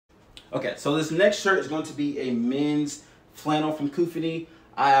Okay, so this next shirt is going to be a men's flannel from Coofandy.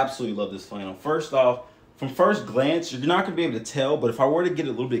 I absolutely love this flannel. First off, from first glance, you're not going to be able to tell, but if I were to get a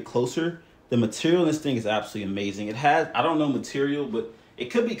little bit closer, the material in this thing is absolutely amazing. It has, I don't know material, but it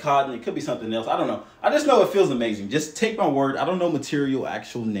could be cotton, it could be something else. I don't know. I just know it feels amazing. Just take my word. I don't know material,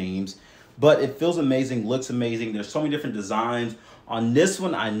 actual names, but it feels amazing, looks amazing. There's so many different designs. On this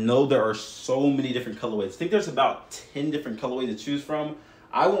one, I know there are so many different colorways. I think there's about 10 different colorways to choose from.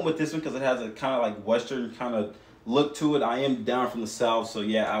 I went with this one because it has a kind of like Western kind of look to it. I am down from the South, so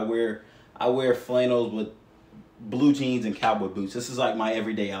yeah, I wear flannels with blue jeans and cowboy boots. This is like my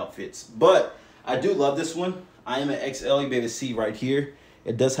everyday outfits. But I do love this one. I am an XL. You be able to see right here.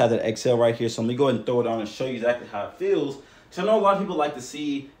 It does have that XL right here. So let me go ahead and throw it on and show you exactly how it feels. So I know a lot of people like to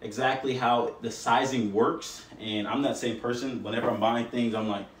see exactly how the sizing works, and I'm that same person. Whenever I'm buying things, I'm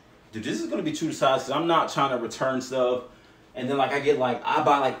like, dude, this is gonna be true to size, because I'm not trying to return stuff. And then like I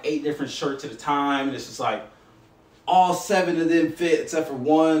buy like 8 different shirts at a time, and it's just like all 7 of them fit except for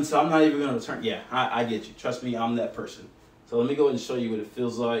one, so I'm not even gonna return. Yeah, I get you. Trust me, I'm that person. So let me go ahead and show you what it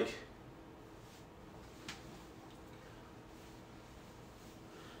feels like.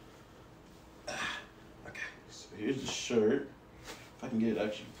 Okay, so here's the shirt. If I can get it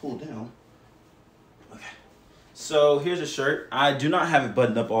actually pulled down. Okay, so here's a shirt. I do not have it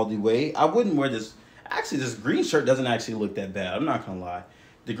buttoned up all the way. I wouldn't wear this. Actually, this green shirt doesn't actually look that bad. I'm not gonna lie.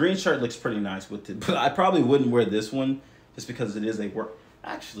 The green shirt looks pretty nice with it, but I probably wouldn't wear this one just because it is a work.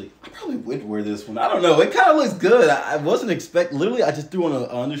 Actually, I probably would wear this one. I don't know. It kind of looks good. I wasn't expecting. Literally, I just threw on an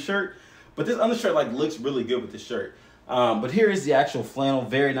undershirt, but this undershirt like looks really good with the shirt. But here is the actual flannel.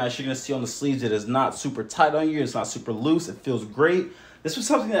 Very nice. You're gonna see on the sleeves it is not super tight on you. It's not super loose. It feels great. This was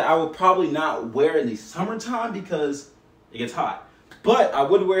something that I would probably not wear in the summertime because it gets hot. But I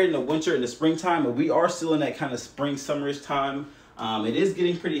would wear it in the winter and the springtime, but we are still in that kind of spring, summerish time. It is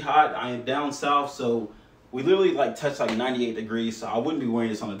getting pretty hot. I am down south, so we literally like touch like 98 degrees, so I wouldn't be wearing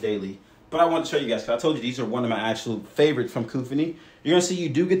this on a daily. But I want to show you guys, because I told you these are one of my actual favorites from Coofandy. You're going to see you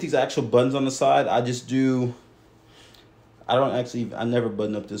do get these actual buttons on the side. I never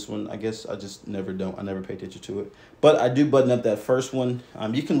button up this one. I guess I just never don't. I never pay attention to it. But I do button up that first one.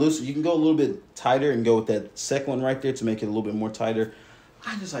 You can go a little bit tighter and go with that second one right there to make it a little bit more tighter.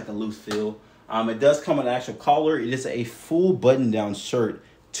 I just like the loose feel. It does come with an actual collar. It is a full button-down shirt.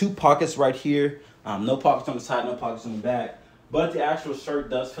 2 pockets right here. No pockets on the side, no pockets on the back. But the actual shirt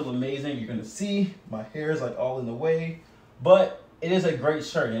does feel amazing. You're going to see my hair is like all in the way. But it is a great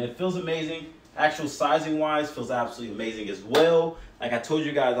shirt, and it feels amazing. Actual sizing wise feels absolutely amazing as well. Like I told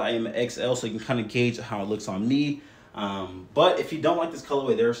you guys, I am an XL, so you can kind of gauge how it looks on me. But if you don't like this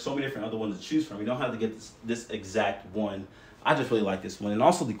colorway, there are so many different other ones to choose from. You don't have to get this exact one. I just really like this one. And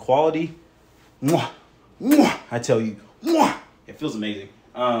also the quality, mwah, mwah, I tell you, mwah, it feels amazing.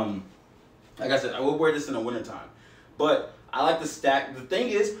 Like I said, I would wear this in the wintertime. But I like to stack. The thing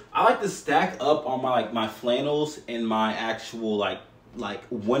is, I like to stack up on my flannels and my actual like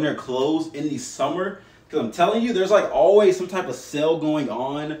winter clothes in the summer, because I'm telling you, there's like always some type of sale going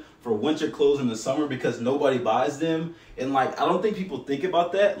on for winter clothes in the summer because nobody buys them. And like I don't think people think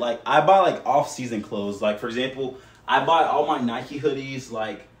about that. Like I buy like off-season clothes. Like for example, I buy all my Nike hoodies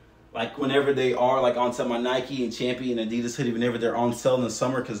like whenever they are like on sale, my Nike and Champion and Adidas hoodie whenever they're on sale in the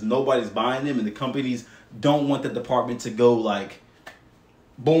summer, because nobody's buying them and the companies don't want the department to go like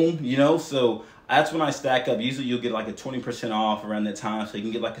boom, you know. So that's when I stack up. Usually you'll get like a 20% off around that time. So you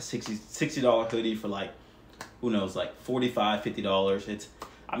can get like a $60 hoodie for like, who knows, like $45, $50.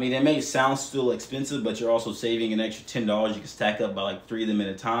 I mean, it may sound still expensive, but you're also saving an extra $10. You can stack up by like 3 of them at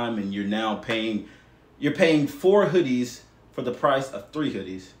a time, and you're now paying 4 hoodies for the price of 3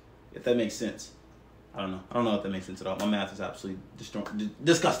 hoodies, if that makes sense. I don't know if that makes sense at all. My math is absolutely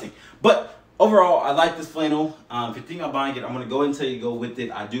disgusting. But overall, I like this flannel. If you're thinking about buying it, I'm going to go ahead and tell you to go with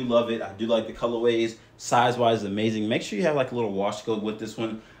it. I do love it. I do like the colorways. Size-wise, is amazing. Make sure you have like a little wash code with this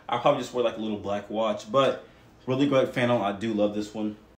one. I'll probably just wear like a little black watch. But really great flannel. I do love this one.